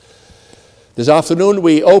This afternoon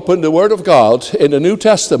we open the Word of God in the New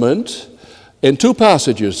Testament in two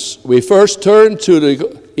passages. We first turn to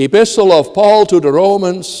the epistle of Paul to the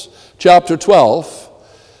Romans, chapter 12,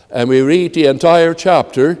 and we read the entire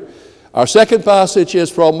chapter. Our second passage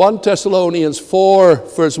is from 1 Thessalonians 4,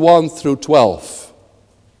 verse 1 through 12.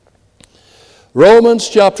 Romans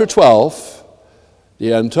chapter 12,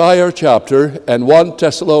 the entire chapter, and 1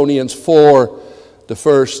 Thessalonians 4, the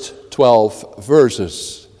first 12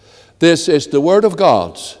 verses. This is the Word of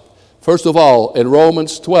God. First of all, in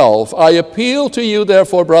Romans 12, I appeal to you,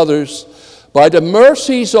 therefore, brothers, by the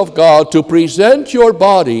mercies of God, to present your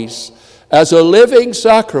bodies as a living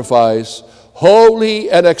sacrifice, holy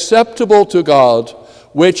and acceptable to God,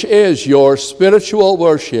 which is your spiritual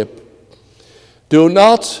worship. Do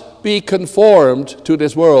not be conformed to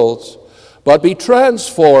this world, but be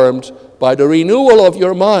transformed by the renewal of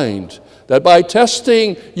your mind, that by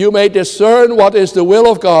testing you may discern what is the will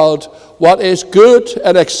of God, what is good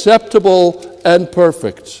and acceptable and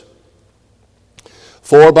perfect.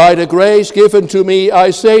 For by the grace given to me,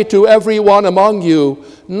 I say to everyone among you,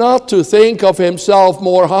 not to think of himself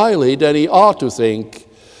more highly than he ought to think,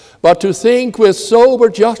 but to think with sober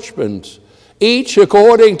judgment, each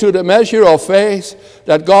according to the measure of faith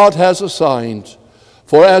that God has assigned.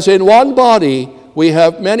 For as in one body we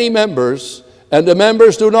have many members, and the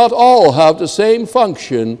members do not all have the same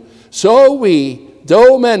function, so we,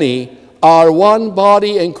 though many, are one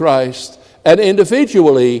body in Christ, and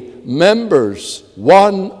individually members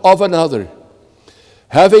one of another.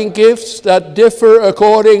 Having gifts that differ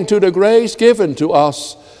according to the grace given to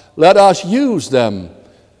us, let us use them.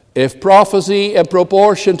 If prophecy in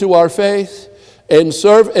proportion to our faith,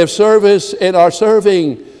 if service in our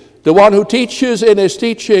serving, the one who teaches in his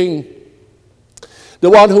teaching, the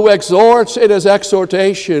one who exhorts in his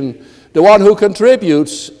exhortation, the one who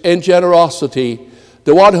contributes in generosity,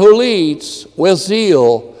 the one who leads with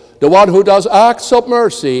zeal, the one who does acts of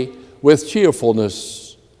mercy with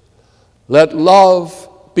cheerfulness. Let love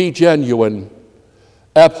be genuine.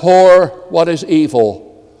 Abhor what is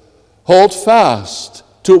evil. Hold fast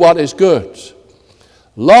to what is good.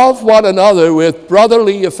 Love one another with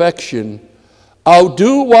brotherly affection.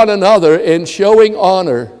 Outdo one another in showing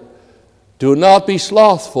honor. Do not be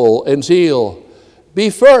slothful in zeal. Be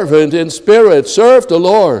fervent in spirit. Serve the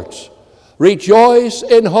Lord. Rejoice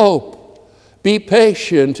in hope. Be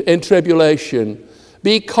patient in tribulation.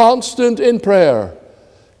 Be constant in prayer.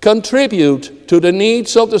 Contribute to the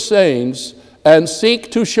needs of the saints and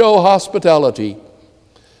seek to show hospitality.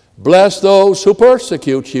 Bless those who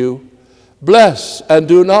persecute you. Bless and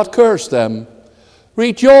do not curse them.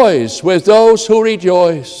 Rejoice with those who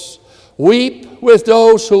rejoice. Weep with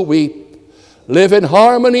those who weep. Live in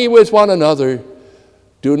harmony with one another.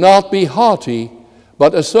 Do not be haughty,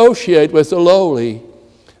 but associate with the lowly.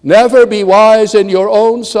 Never be wise in your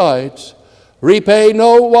own sight. Repay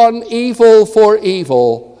no one evil for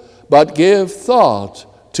evil, but give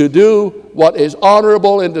thought to do what is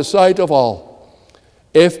honorable in the sight of all.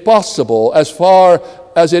 If possible, as far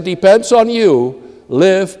as it depends on you,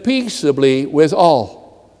 live peaceably with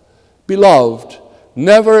all. Beloved,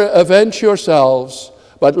 never avenge yourselves,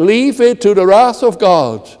 but leave it to the wrath of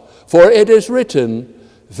God. For it is written,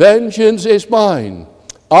 vengeance is mine,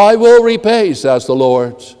 I will repay, says the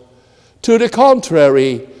Lord. To the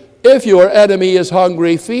contrary, if your enemy is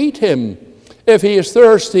hungry, feed him. If he is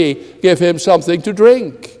thirsty, give him something to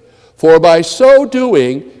drink. For by so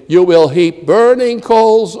doing, you will heap burning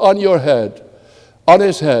coals on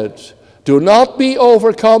his head. Do not be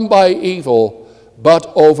overcome by evil,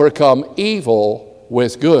 but overcome evil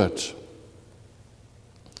with good.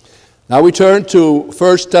 Now we turn to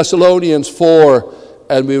 1 Thessalonians 4,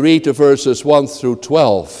 and we read the verses 1 through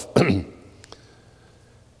 12.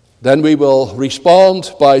 Then we will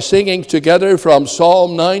respond by singing together from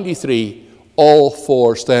Psalm 93, all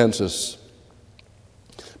four stanzas.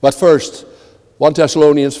 But first, 1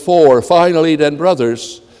 Thessalonians 4, finally then,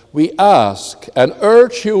 brothers, we ask and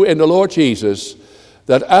urge you in the Lord Jesus,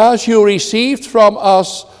 that as you received from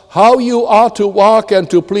us how you ought to walk and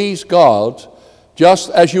to please God, just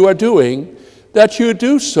as you are doing, that you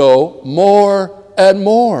do so more and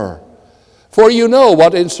more. For you know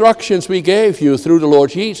what instructions we gave you through the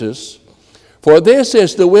Lord Jesus. For this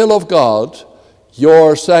is the will of God,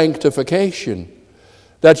 your sanctification,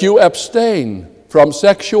 that you abstain from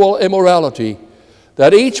sexual immorality,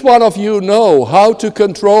 that each one of you know how to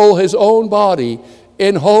control his own body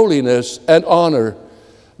in holiness and honor,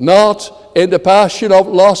 not in the passion of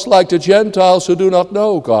lust like the Gentiles who do not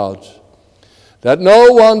know God. That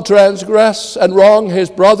no one transgress and wrong his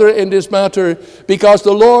brother in this matter, because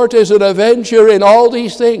the Lord is an avenger in all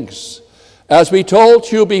these things, as we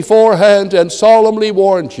told you beforehand and solemnly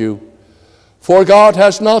warned you. For God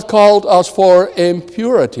has not called us for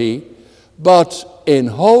impurity, but in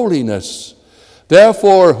holiness.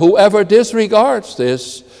 Therefore, whoever disregards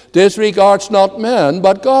this, disregards not man,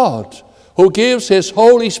 but God, who gives his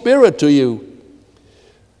Holy Spirit to you.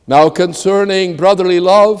 Now concerning brotherly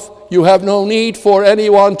love, you have no need for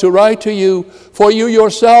anyone to write to you, for you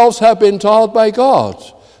yourselves have been taught by God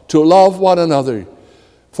to love one another.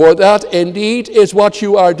 For that indeed is what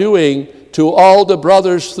you are doing to all the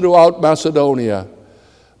brothers throughout Macedonia.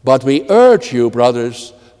 But we urge you,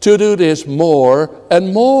 brothers, to do this more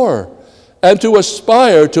and more, and to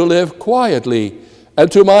aspire to live quietly, and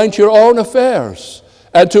to mind your own affairs,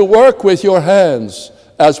 and to work with your hands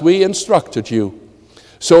as we instructed you,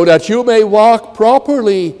 so that you may walk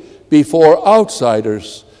properly before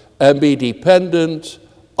outsiders and be dependent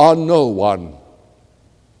on no one.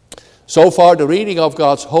 So far, the reading of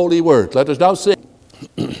God's holy word. Let us now sing.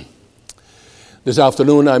 This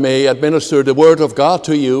afternoon, I may administer the word of God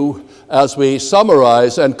to you as we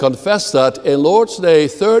summarize and confess that in Lord's Day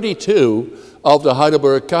 32 of the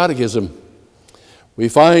Heidelberg Catechism. We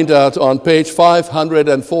find that on page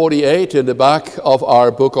 548 in the back of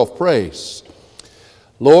our book of praise.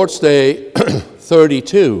 Lord's Day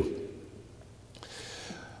 32.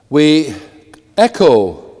 We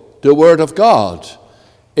echo the word of God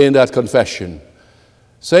in that confession,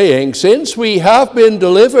 saying, since we have been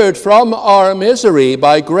delivered from our misery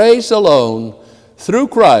by grace alone, through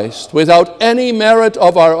Christ, without any merit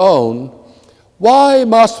of our own, why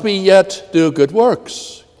must we yet do good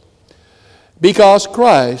works? Because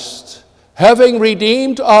Christ, having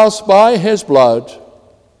redeemed us by his blood,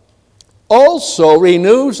 also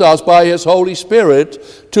renews us by his Holy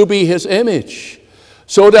Spirit to be his image,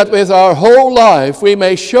 so that with our whole life we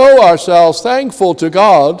may show ourselves thankful to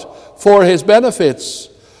God for his benefits,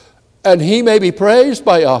 and he may be praised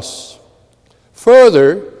by us.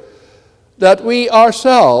 Further, that we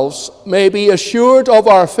ourselves may be assured of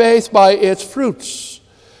our faith by its fruits,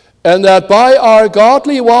 and that by our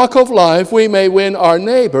godly walk of life we may win our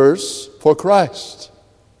neighbors for Christ.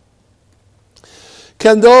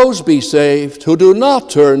 Can those be saved who do not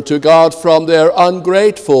turn to God from their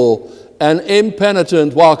ungrateful and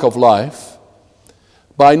impenitent walk of life?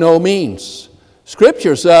 By no means.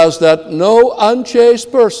 Scripture says that no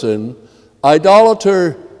unchaste person,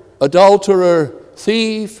 idolater, adulterer,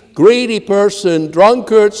 thief, greedy person,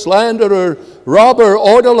 drunkard, slanderer, robber,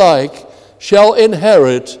 or the like, shall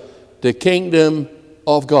inherit the kingdom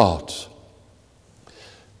of God.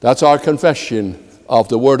 That's our confession of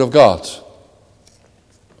the Word of God.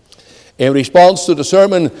 In response to the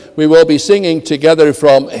sermon, we will be singing together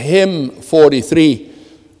from hymn 43,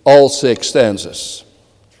 all 6 stanzas.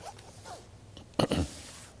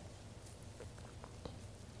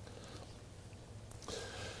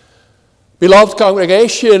 Beloved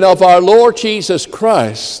congregation of our Lord Jesus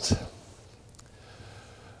Christ,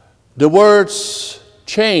 the words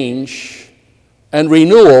change and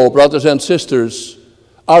renewal, brothers and sisters,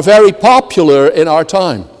 are very popular in our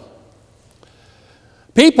time.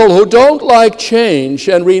 People who don't like change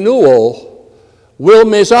and renewal will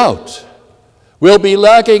miss out, will be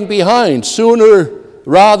lagging behind sooner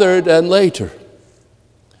rather than later.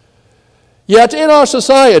 Yet in our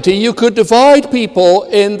society, you could divide people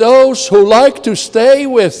in those who like to stay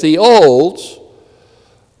with the old,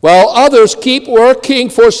 while others keep working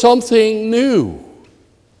for something new,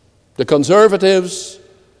 the conservatives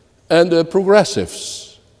and the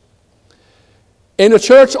progressives. In the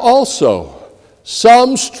church also,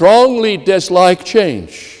 some strongly dislike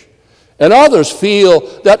change, and others feel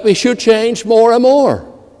that we should change more and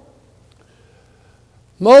more.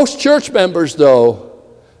 Most church members, though,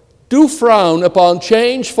 do frown upon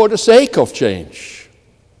change for the sake of change.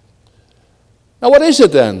 Now, what is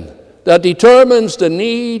it then that determines the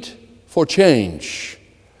need for change?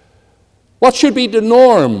 What should be the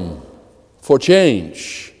norm for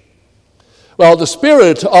change? Well, the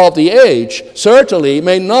spirit of the age certainly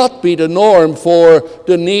may not be the norm for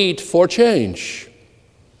the need for change.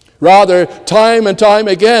 Rather, time and time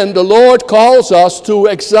again, the Lord calls us to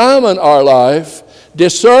examine our life,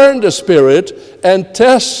 discern the Spirit, and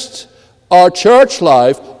test our church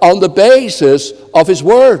life on the basis of his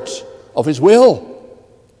word, of his will.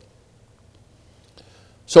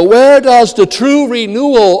 So where does the true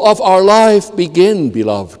renewal of our life begin,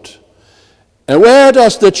 beloved? And where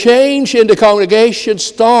does the change in the congregation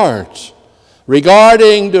start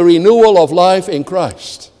regarding the renewal of life in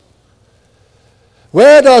Christ?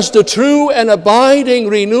 Where does the true and abiding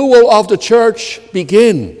renewal of the church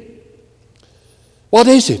begin? What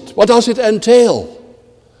is it? What does it entail?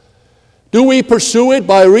 Do we pursue it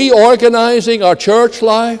by reorganizing our church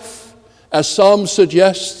life, as some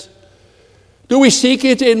suggest? Do we seek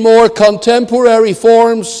it in more contemporary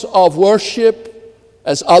forms of worship,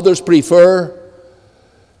 as others prefer?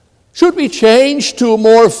 Should we change to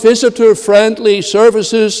more visitor-friendly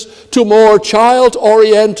services, to more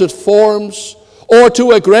child-oriented forms, or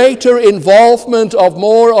to a greater involvement of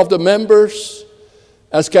more of the members,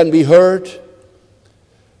 as can be heard?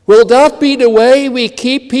 Will that be the way we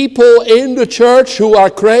keep people in the church who are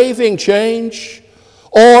craving change,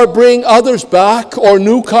 or bring others back or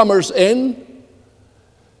newcomers in?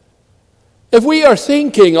 If we are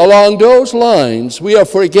thinking along those lines, we are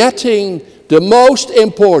forgetting the most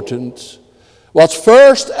important, what's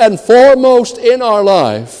first and foremost in our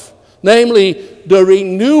life, namely the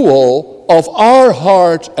renewal of our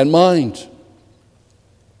heart and mind.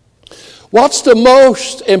 What's the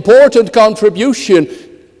most important contribution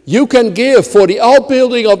you can give for the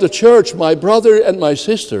outbuilding of the church, my brother and my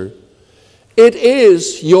sister? It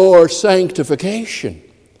is your sanctification,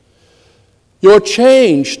 your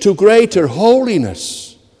change to greater holiness.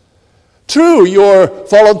 True, your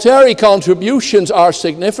voluntary contributions are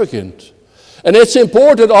significant. And it's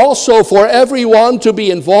important also for everyone to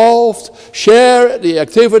be involved, share the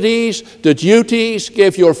activities, the duties,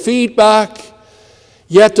 give your feedback.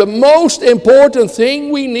 Yet the most important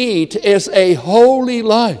thing we need is a holy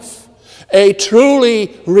life, a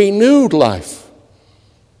truly renewed life.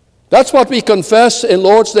 That's what we confess in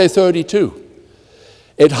Lord's Day 32.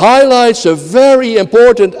 It highlights a very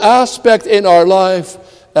important aspect in our life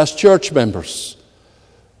as church members.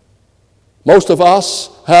 Most of us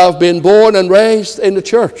have been born and raised in the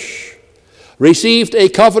church, received a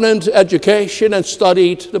covenant education, and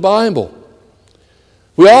studied the Bible.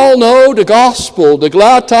 We all know the gospel, the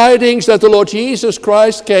glad tidings that the Lord Jesus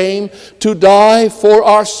Christ came to die for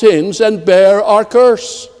our sins and bear our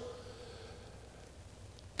curse.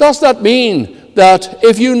 Does that mean that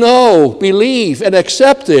if you know, believe, and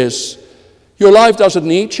accept this, your life doesn't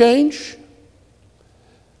need change?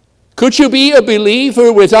 Could you be a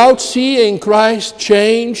believer without seeing Christ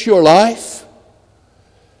change your life?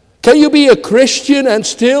 Can you be a Christian and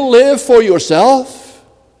still live for yourself?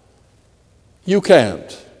 You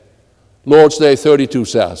can't. Lord's Day 32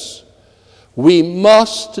 says, we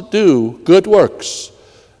must do good works,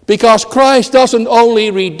 because Christ doesn't only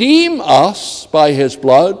redeem us by his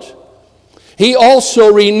blood, he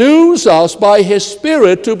also renews us by his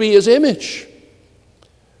Spirit to be his image.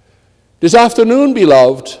 This afternoon,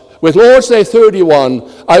 beloved, with Lord's Day 31,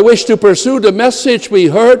 I wish to pursue the message we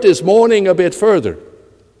heard this morning a bit further.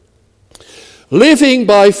 Living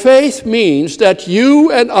by faith means that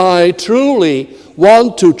you and I truly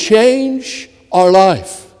want to change our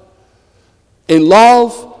life in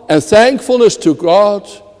love and thankfulness to God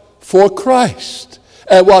for Christ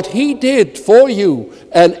and what he did for you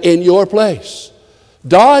and in your place,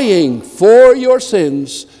 dying for your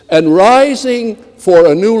sins and rising for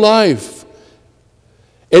a new life.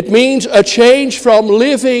 It means a change from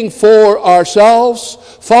living for ourselves,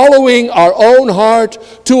 following our own heart,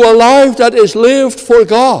 to a life that is lived for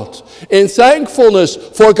God, in thankfulness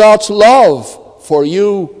for God's love for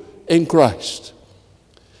you in Christ.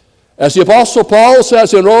 As the Apostle Paul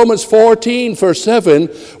says in Romans 14, verse 7,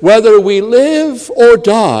 whether we live or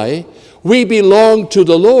die, we belong to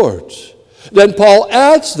the Lord. Then Paul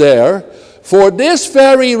adds there, for this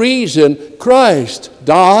very reason Christ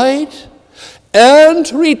died and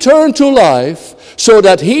returned to life, so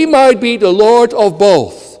that he might be the Lord of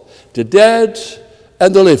both, the dead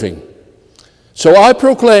and the living. So I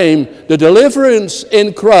proclaim the deliverance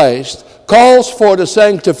in Christ calls for the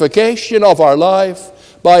sanctification of our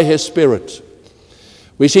life by his Spirit.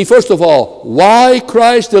 We see, first of all, why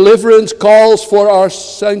Christ's deliverance calls for our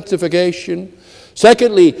sanctification.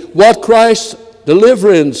 Secondly, what Christ's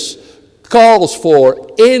deliverance calls for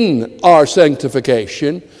in our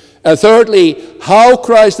sanctification. And thirdly, how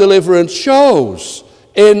Christ's deliverance shows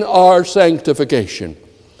in our sanctification.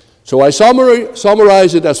 So I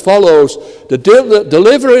summarize it as follows. The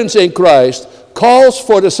deliverance in Christ calls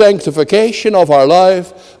for the sanctification of our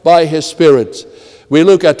life by his Spirit. We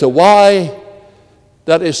look at the why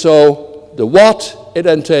that is so, the what it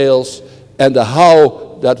entails, and the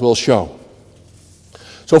how that will show.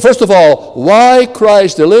 So first of all, why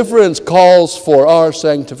Christ's deliverance calls for our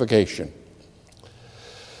sanctification.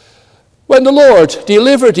 When the Lord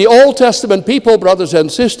delivered the Old Testament people, brothers and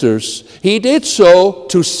sisters, he did so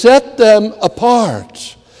to set them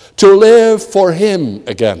apart, to live for him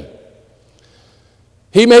again.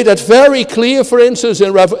 He made that very clear, for instance,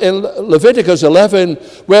 in Leviticus 11,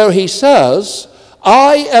 where he says,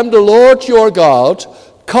 I am the Lord your God,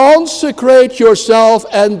 consecrate yourself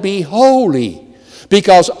and be holy,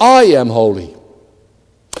 because I am holy.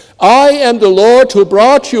 I am the Lord who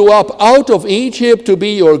brought you up out of Egypt to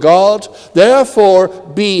be your God. Therefore,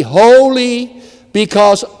 be holy,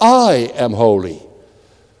 because I am holy.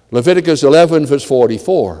 Leviticus 11, verse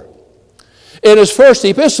 44. In his first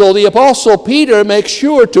epistle, the Apostle Peter makes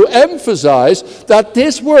sure to emphasize that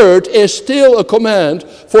this word is still a command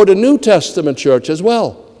for the New Testament church as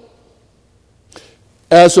well.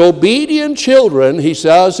 As obedient children, he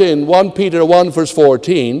says in 1 Peter 1, verse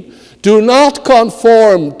 14, do not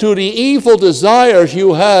conform to the evil desires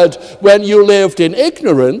you had when you lived in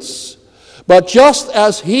ignorance, but just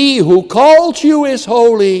as he who called you is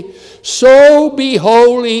holy, so be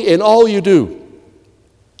holy in all you do.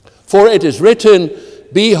 For it is written,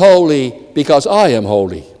 be holy, because I am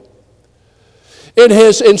holy. In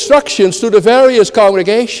his instructions to the various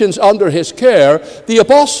congregations under his care, the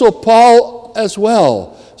Apostle Paul as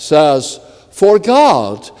well says, for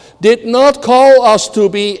God did not call us to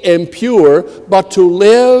be impure, but to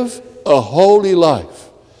live a holy life.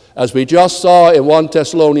 As we just saw in 1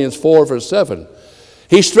 Thessalonians 4, verse 7.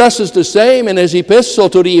 He stresses the same in his epistle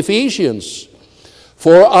to the Ephesians.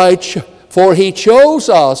 For he chose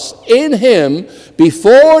us in him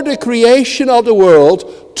before the creation of the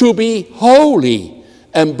world to be holy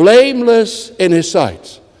and blameless in his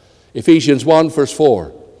sight. Ephesians 1, verse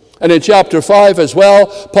 4. And in chapter 5 as well,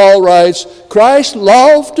 Paul writes, Christ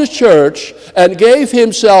loved the church and gave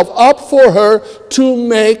himself up for her to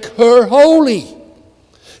make her holy,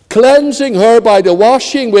 cleansing her by the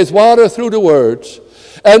washing with water through the word,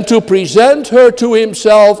 and to present her to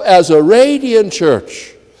himself as a radiant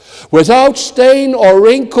church, without stain or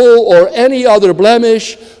wrinkle or any other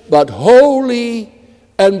blemish, but holy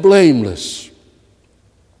and blameless.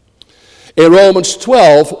 In Romans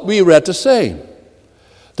 12, we read the same.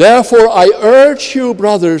 Therefore, I urge you,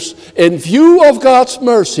 brothers, in view of God's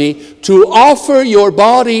mercy, to offer your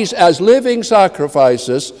bodies as living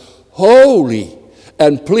sacrifices, holy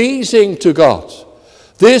and pleasing to God.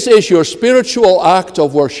 This is your spiritual act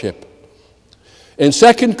of worship. In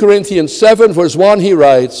 2 Corinthians 7, verse 1, he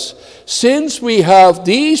writes, since we have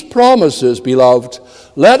these promises, beloved,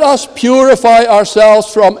 let us purify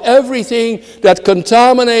ourselves from everything that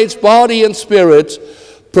contaminates body and spirit,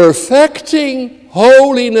 perfecting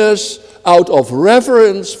holiness out of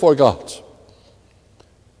reverence for God.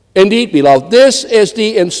 Indeed, beloved, this is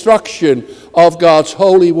the instruction of God's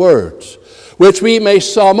holy word, which we may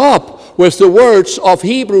sum up with the words of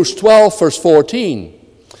Hebrews 12, verse 14.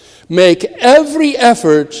 Make every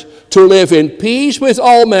effort to live in peace with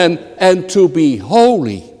all men and to be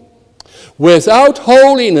holy. Without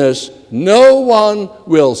holiness, no one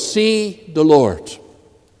will see the Lord.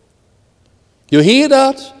 You hear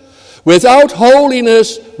that? Without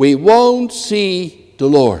holiness, we won't see the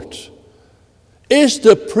Lord. Is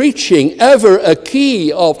the preaching ever a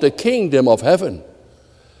key of the kingdom of heaven?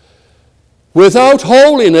 Without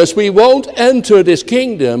holiness, we won't enter this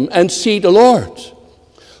kingdom and see the Lord.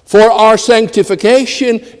 For our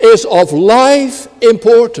sanctification is of life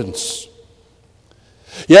importance.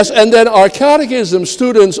 Yes, and then our catechism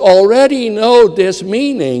students already know this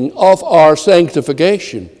meaning of our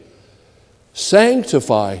sanctification.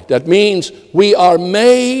 Sanctify, that means we are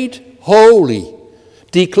made holy,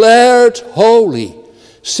 declared holy,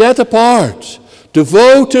 set apart,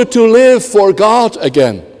 devoted to live for God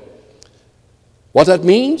again. What that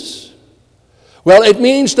means? Well, it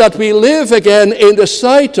means that we live again in the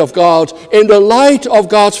sight of God, in the light of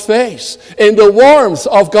God's face, in the warmth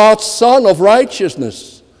of God's Sun of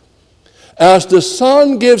righteousness. As the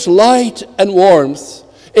sun gives light and warmth,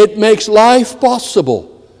 it makes life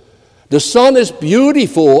possible. The sun is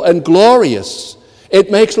beautiful and glorious. It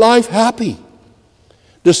makes life happy.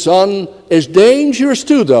 The sun is dangerous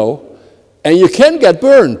too, though, and you can get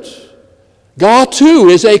burned. God, too,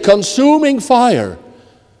 is a consuming fire.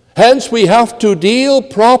 Hence, we have to deal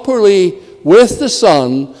properly with the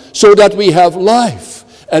sun so that we have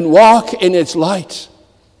life and walk in its light.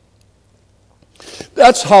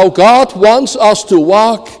 That's how God wants us to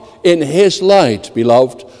walk in his light,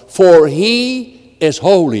 beloved, for he is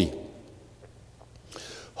holy.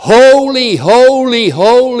 Holy, holy,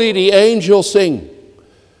 holy, the angels sing.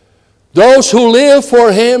 Those who live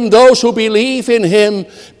for him, those who believe in him,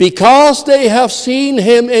 because they have seen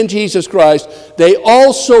him in Jesus Christ, they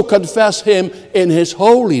also confess him in his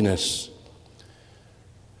holiness.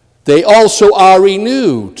 They also are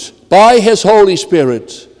renewed by his Holy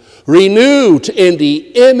Spirit, renewed in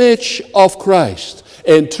the image of Christ,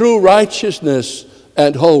 in true righteousness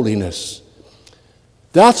and holiness.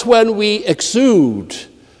 That's when we exude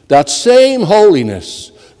that same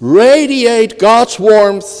holiness, radiate God's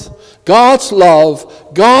warmth, God's love,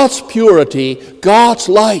 God's purity, God's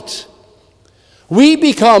light. We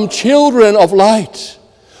become children of light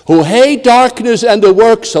who hate darkness and the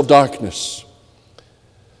works of darkness.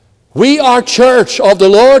 We are church of the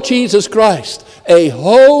Lord Jesus Christ, a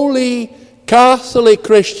holy Catholic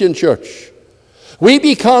Christian church. We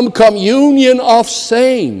become communion of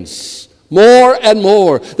saints more and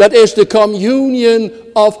more. That is the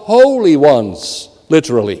communion of holy ones,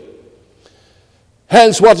 literally.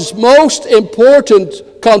 Hence, what is most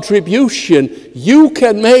important contribution you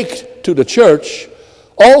can make to the church,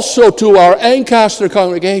 also to our Ancaster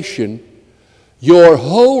congregation, your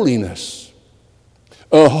holiness,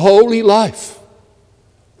 a holy life.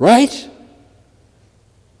 Right?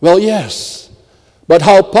 Well, yes. But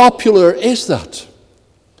how popular is that?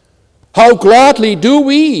 How gladly do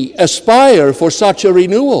we aspire for such a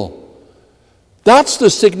renewal? That's the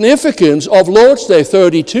significance of Lord's Day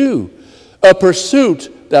 32. A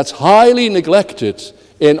pursuit that's highly neglected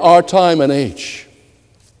in our time and age.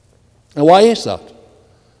 And why is that,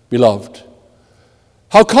 beloved?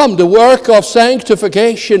 How come the work of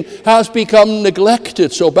sanctification has become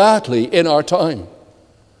neglected so badly in our time?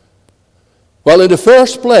 Well, in the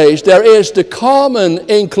first place, there is the common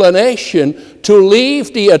inclination to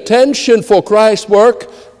leave the attention for Christ's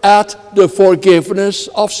work at the forgiveness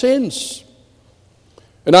of sins.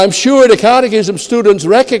 And I'm sure the catechism students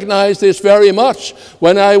recognize this very much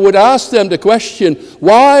when I would ask them the question,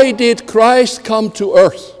 why did Christ come to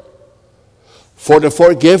earth? For the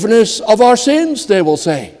forgiveness of our sins, they will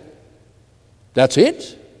say. That's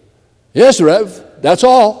it? Yes, Rev, that's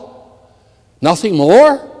all. Nothing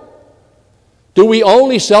more? Do we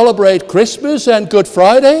only celebrate Christmas and Good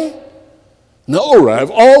Friday? No, Rev,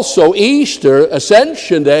 also Easter,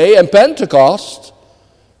 Ascension Day, and Pentecost.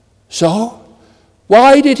 So,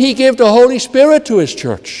 why did he give the Holy Spirit to his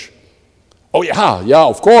church? Oh yeah,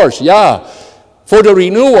 of course, for the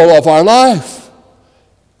renewal of our life.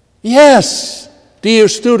 Yes, dear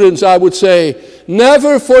students, I would say,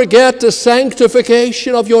 never forget the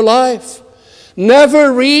sanctification of your life.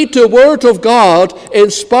 Never read the Word of God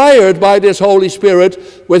inspired by this Holy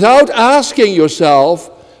Spirit without asking yourself,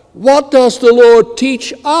 what does the Lord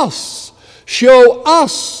teach us, show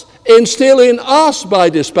us, instill in us by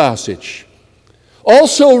this passage?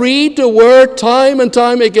 Also read the Word time and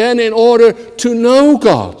time again in order to know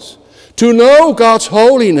God's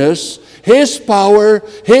holiness, His power,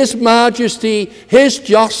 His majesty, His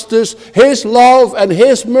justice, His love, and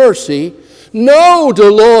His mercy. Know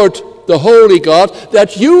the Lord, the holy God,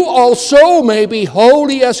 that you also may be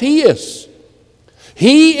holy as He is.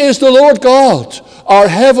 He is the Lord God, our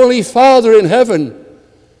Heavenly Father in heaven.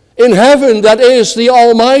 In heaven, that is the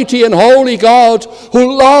Almighty and Holy God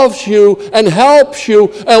who loves you and helps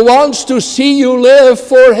you and wants to see you live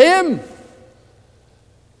for Him.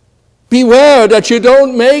 Beware that you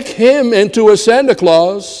don't make Him into a Santa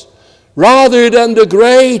Claus, rather than the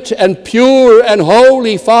great and pure and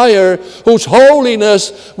holy fire whose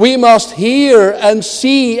holiness we must hear and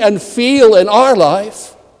see and feel in our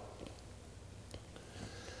life.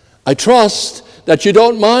 I trust that you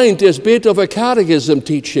don't mind this bit of a catechism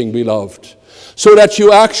teaching, beloved, so that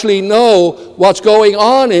you actually know what's going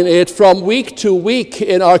on in it from week to week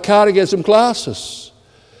in our catechism classes.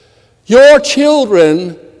 Your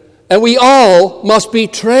children, and we all, must be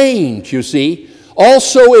trained, you see,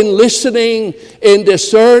 also in listening, in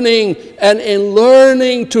discerning, and in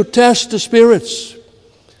learning to test the spirits.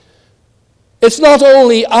 It's not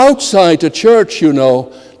only outside the church, you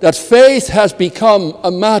know, that faith has become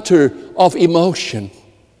a matter of emotion.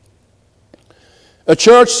 A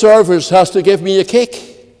church service has to give me a kick.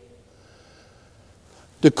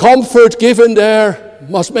 The comfort given there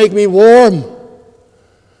must make me warm.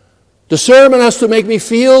 The sermon has to make me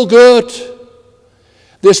feel good.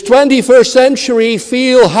 This 21st century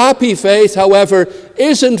feel happy faith, however,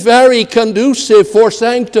 isn't very conducive for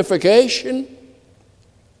sanctification.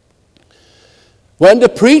 When the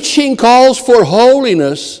preaching calls for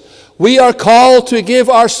holiness, we are called to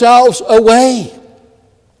give ourselves away.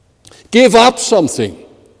 Give up something.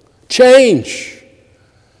 Change.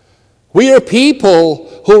 We are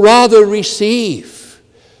people who rather receive.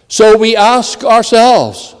 So we ask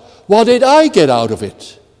ourselves, what did I get out of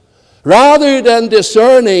it? Rather than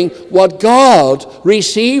discerning what God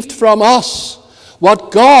received from us,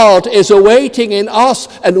 what God is awaiting in us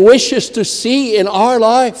and wishes to see in our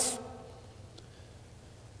life.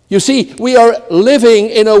 You see, we are living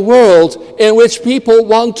in a world in which people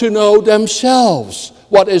want to know themselves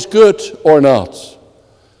what is good or not,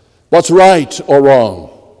 what's right or wrong.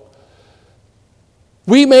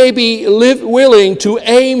 We may be willing to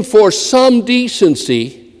aim for some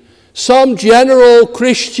decency, some general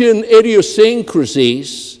Christian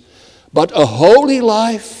idiosyncrasies, but a holy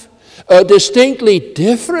life, a distinctly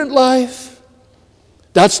different life,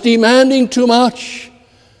 that's demanding too much.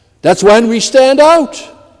 That's when we stand out.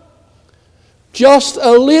 Just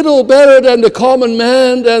a little better than the common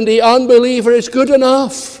man, than the unbeliever, is good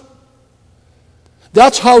enough.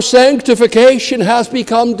 That's how sanctification has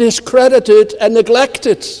become discredited and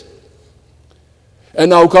neglected.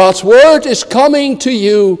 And now God's word is coming to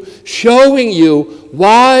you, showing you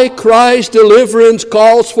why Christ's deliverance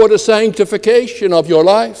calls for the sanctification of your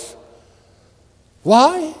life.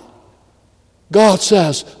 Why? God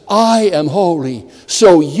says, I am holy,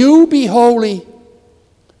 so you be holy.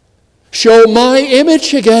 Show my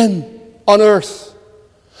image again on earth,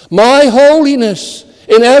 my holiness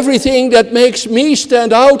in everything that makes me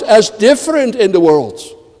stand out as different in the world.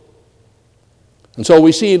 And so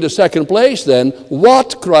we see in the second place then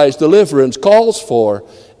what Christ's deliverance calls for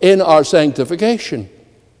in our sanctification.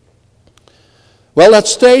 Well,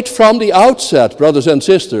 let's state from the outset, brothers and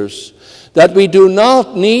sisters, that we do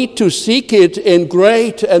not need to seek it in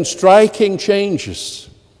great and striking changes.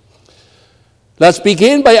 Let's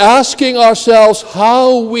begin by asking ourselves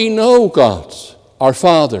how we know God, our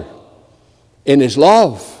Father, in His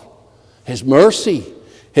love, His mercy,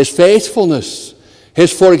 His faithfulness,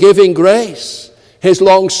 His forgiving grace, His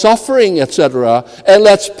long-suffering, etc. And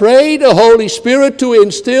let's pray the Holy Spirit to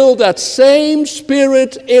instill that same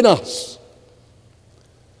Spirit in us.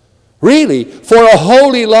 Really, for a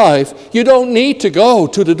holy life, you don't need to go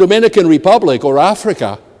to the Dominican Republic or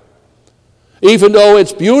Africa. Even though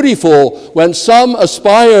it's beautiful when some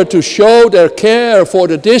aspire to show their care for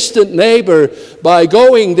the distant neighbor by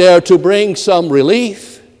going there to bring some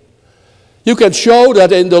relief. You can show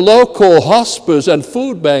that in the local hospice and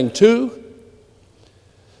food bank too.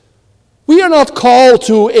 We are not called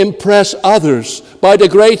to impress others by the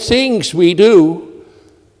great things we do,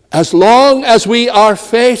 as long as we are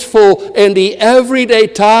faithful in the everyday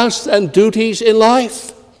tasks and duties in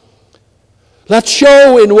life. Let's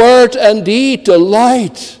show in word and deed the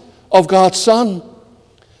light of God's Son.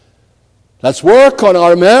 Let's work on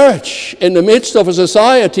our marriage in the midst of a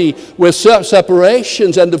society with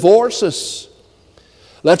separations and divorces.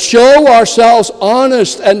 Let's show ourselves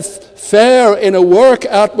honest and fair in a work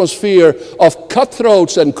atmosphere of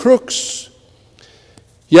cutthroats and crooks.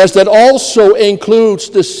 Yes, that also includes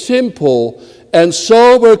the simple and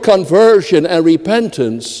sober conversion and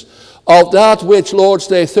repentance of that which Lord's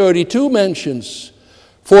Day 32 mentions.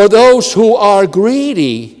 For those who are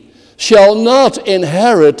greedy shall not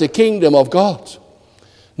inherit the kingdom of God.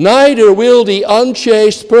 Neither will the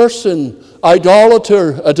unchaste person,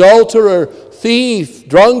 idolater, adulterer, thief,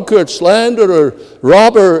 drunkard, slanderer,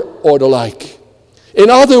 robber, or the like. In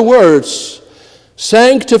other words,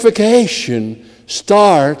 sanctification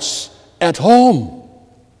starts at home,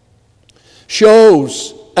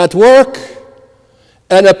 shows at work,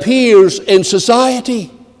 and appears in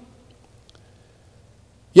society.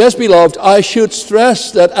 Yes, beloved, I should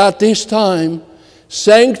stress that at this time,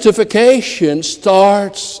 sanctification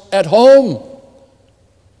starts at home.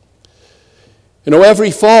 You know,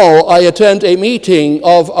 every fall I attend a meeting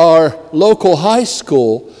of our local high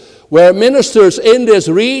school where ministers in this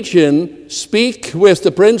region speak with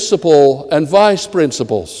the principal and vice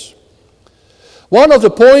principals. One of the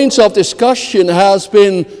points of discussion has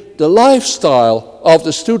been the lifestyle of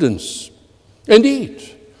the students. Indeed,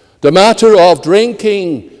 the matter of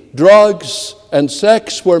drinking, drugs, and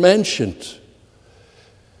sex were mentioned.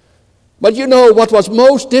 But you know what was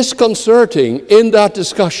most disconcerting in that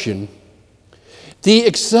discussion? The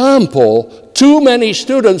example too many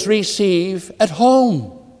students receive at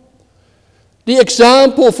home. The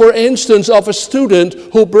example, for instance, of a student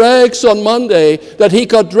who brags on Monday that he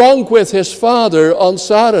got drunk with his father on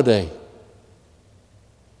Saturday.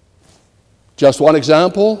 Just one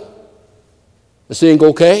example, a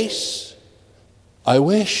single case. I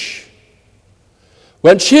wish.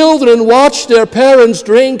 When children watch their parents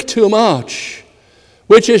drink too much,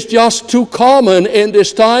 which is just too common in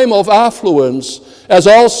this time of affluence, as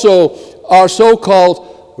also our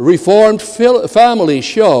so-called Reformed families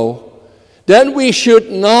show, then we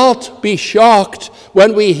should not be shocked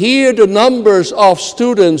when we hear the numbers of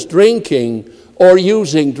students drinking or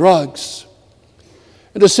using drugs.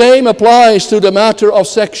 And the same applies to the matter of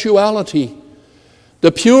sexuality,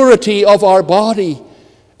 the purity of our body,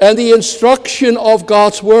 and the instruction of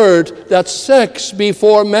God's word that sex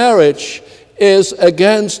before marriage is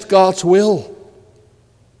against God's will.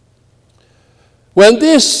 When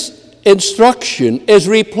this instruction is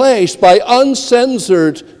replaced by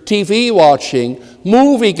uncensored TV watching,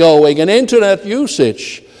 movie going, and internet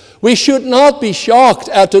usage, We should not be shocked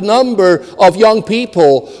at the number of young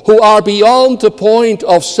people who are beyond the point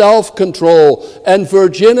of self-control and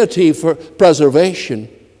virginity for preservation.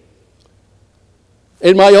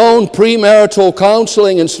 In my own premarital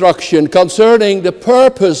counseling instruction concerning the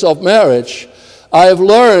purpose of marriage, I have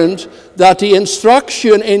learned that the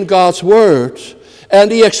instruction in God's Word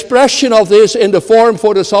and the expression of this in the form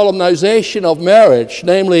for the solemnization of marriage,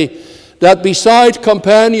 namely that beside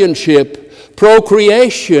companionship,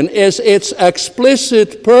 procreation is its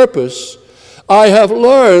explicit purpose, I have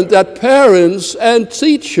learned that parents and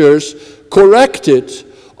teachers corrected,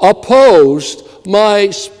 opposed my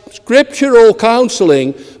scriptural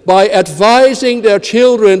counseling by advising their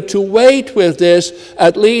children to wait with this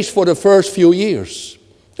at least for the first few years.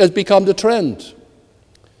 It's become the trend.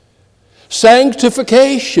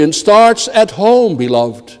 Sanctification starts at home,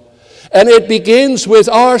 beloved, and it begins with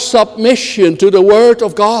our submission to the Word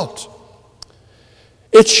of God.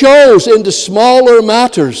 It shows in the smaller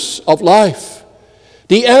matters of life,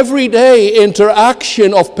 the everyday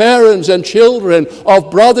interaction of parents and children,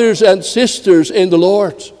 of brothers and sisters in the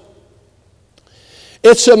Lord.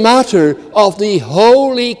 It's a matter of the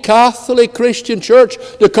Holy Catholic Christian Church,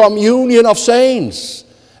 the communion of saints,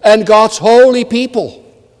 and God's holy people.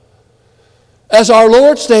 As our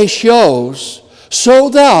Lord's Day shows, so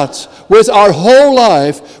that with our whole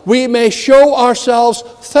life we may show ourselves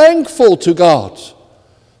thankful to God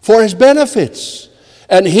for His benefits,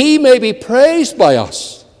 and He may be praised by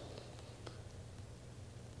us.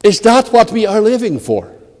 Is that what we are living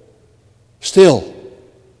for? Still.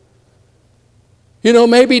 You know,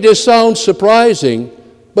 maybe this sounds surprising,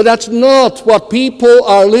 but that's not what people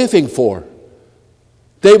are living for.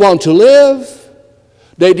 They want to live,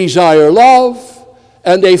 they desire love,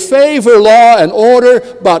 and they favor law and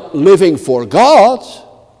order, but living for God,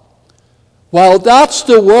 while that's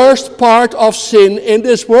the worst part of sin in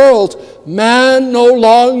this world, man no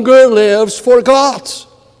longer lives for God.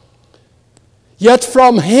 Yet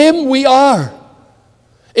from Him we are.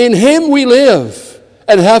 In Him we live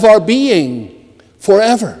and have our being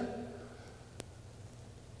forever.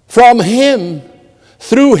 From Him,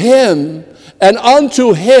 through Him, and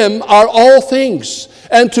unto Him are all things,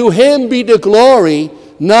 and to Him be the glory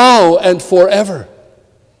now and forever.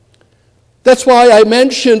 That's why I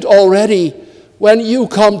mentioned already, when you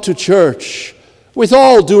come to church, with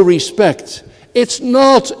all due respect, it's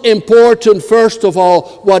not important, first of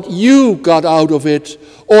all, what you got out of it,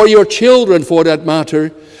 or your children for that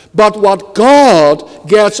matter, but what God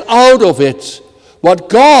gets out of it, what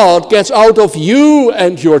God gets out of you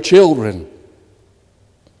and your children.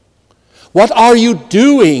 What are you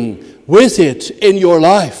doing with it in your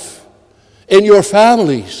life, in your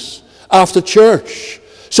families, after church,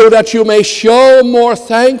 so that you may show more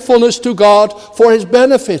thankfulness to God for His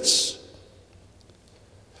benefits?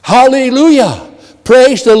 Hallelujah!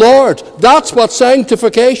 Praise the Lord. That's what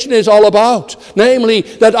sanctification is all about. Namely,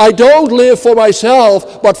 that I don't live for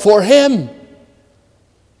myself, but for Him.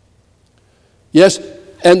 Yes,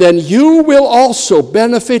 and then you will also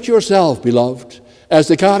benefit yourself, beloved, as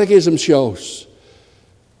the Catechism shows.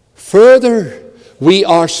 Further, we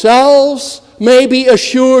ourselves may be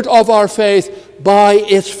assured of our faith by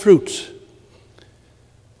its fruit.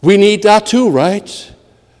 We need that too, right?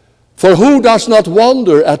 For who does not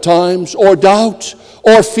wonder at times, or doubt,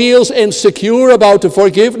 or feels insecure about the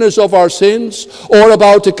forgiveness of our sins, or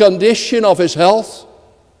about the condition of his health?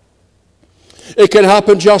 It can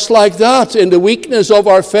happen just like that in the weakness of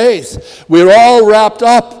our faith. We're all wrapped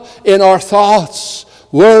up in our thoughts,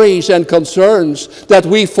 worries, and concerns that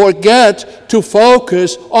we forget to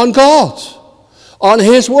focus on God, on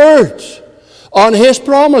His Word, on His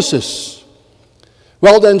promises.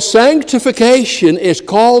 Well, then sanctification is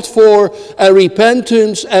called for a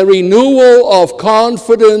repentance and renewal of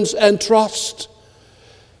confidence and trust.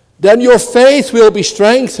 Then your faith will be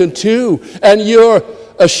strengthened too, and your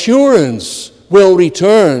assurance will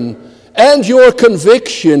return, and your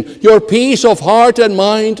conviction, your peace of heart and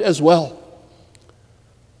mind as well.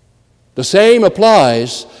 The same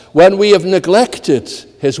applies when we have neglected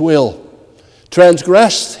His will,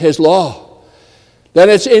 transgressed His law. Then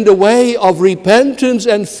it's in the way of repentance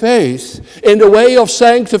and faith, in the way of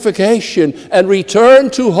sanctification and return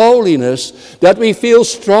to holiness, that we feel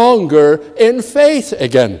stronger in faith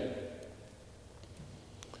again.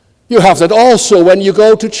 You have that also when you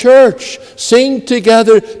go to church. Sing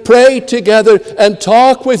together, pray together, and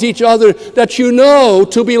talk with each other that you know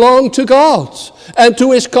to belong to God and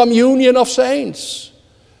to His communion of saints.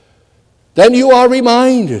 Then you are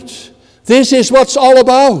reminded, this is what's all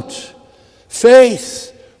about.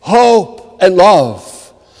 Faith, hope, and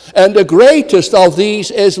love. And the greatest of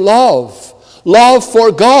these is love. love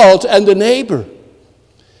for God and the neighbor,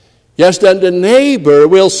 yes, then the neighbor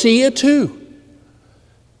will see it too.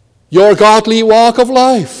 Your godly walk of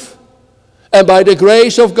life. And by the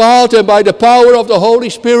grace of God and by the power of the Holy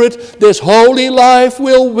Spirit, this holy life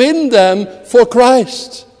will win them for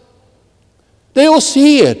Christ. They will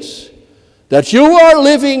see it, that you are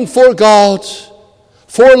living for God,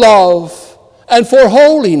 for love, and for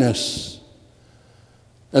holiness.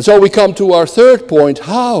 And so we come to our third point,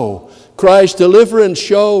 how Christ's deliverance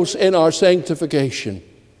shows in our sanctification.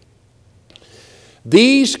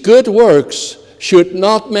 These good works should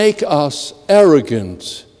not make us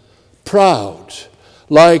arrogant, proud,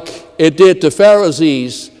 like it did the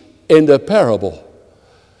Pharisees in the parable.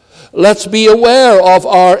 Let's be aware of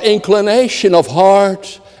our inclination of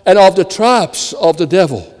heart and of the traps of the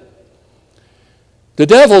devil. The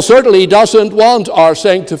devil certainly doesn't want our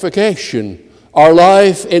sanctification, our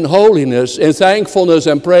life in holiness, in thankfulness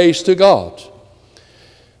and praise to God.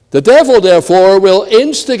 The devil, therefore, will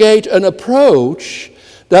instigate an approach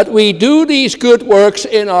that we do these good works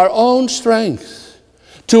in our own strength,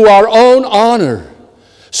 to our own honor,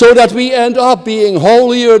 so that we end up being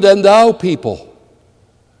holier than thou people.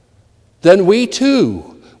 Then we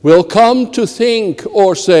too will come to think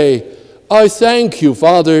or say, I thank you,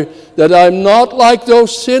 Father, that I'm not like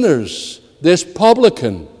those sinners, this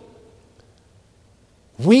publican.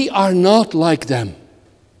 We are not like them.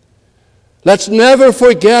 Let's never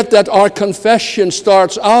forget that our confession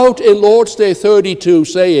starts out in Lord's Day 32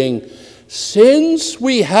 saying, since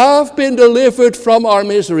we have been delivered from our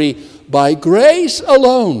misery by grace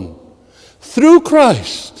alone, through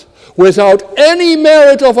Christ, without any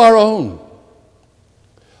merit of our own.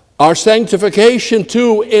 Our sanctification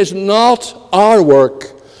too is not our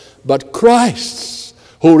work, but Christ's,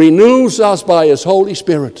 who renews us by his Holy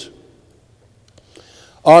Spirit.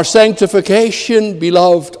 Our sanctification,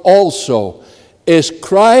 beloved, also is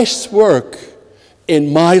Christ's work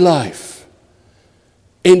in my life.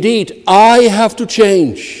 Indeed, I have to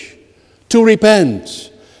change, to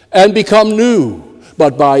repent, and become new,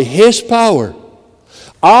 but by his power.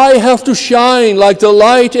 I have to shine like the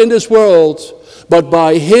light in this world, but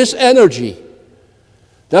by his energy.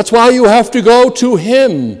 That's why you have to go to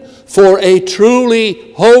him for a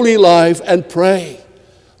truly holy life and pray,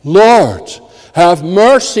 Lord, have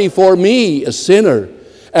mercy for me, a sinner,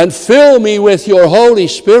 and fill me with your Holy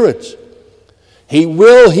Spirit. He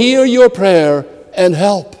will hear your prayer and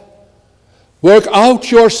help. Work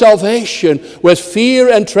out your salvation with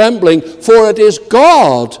fear and trembling, for it is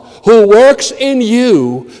God who works in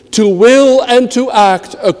you to will and to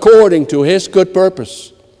act according to his good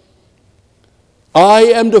purpose. I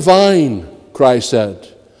am the vine, Christ said.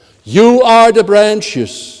 You are the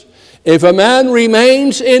branches. If a man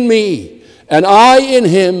remains in me, and I in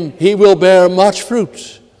him, he will bear much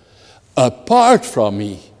fruit. Apart from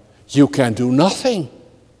me, you can do nothing.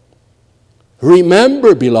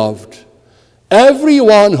 Remember, beloved,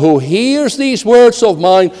 everyone who hears these words of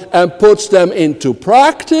mine and puts them into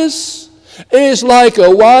practice is like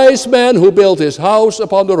a wise man who built his house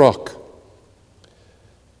upon the rock.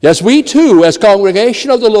 Yes, we too, as congregation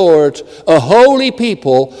of the Lord, a holy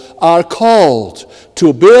people, are called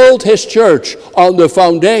to build his church on the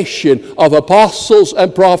foundation of apostles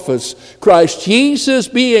and prophets, Christ Jesus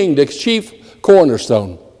being the chief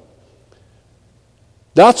cornerstone.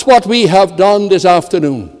 That's what we have done this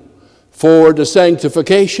afternoon for the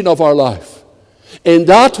sanctification of our life. In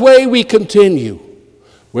that way we continue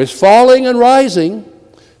with falling and rising,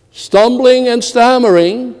 stumbling and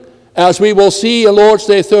stammering, as we will see in Lord's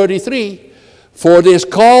Day 33, for this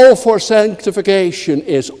call for sanctification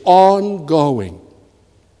is ongoing.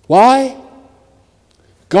 Why?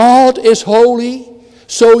 God is holy,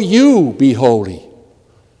 so you be holy.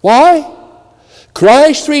 Why?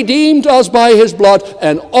 Christ redeemed us by his blood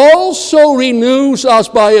and also renews us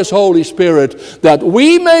by his Holy Spirit, that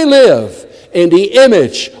we may live in the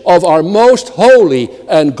image of our most holy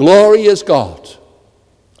and glorious God.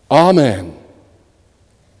 Amen.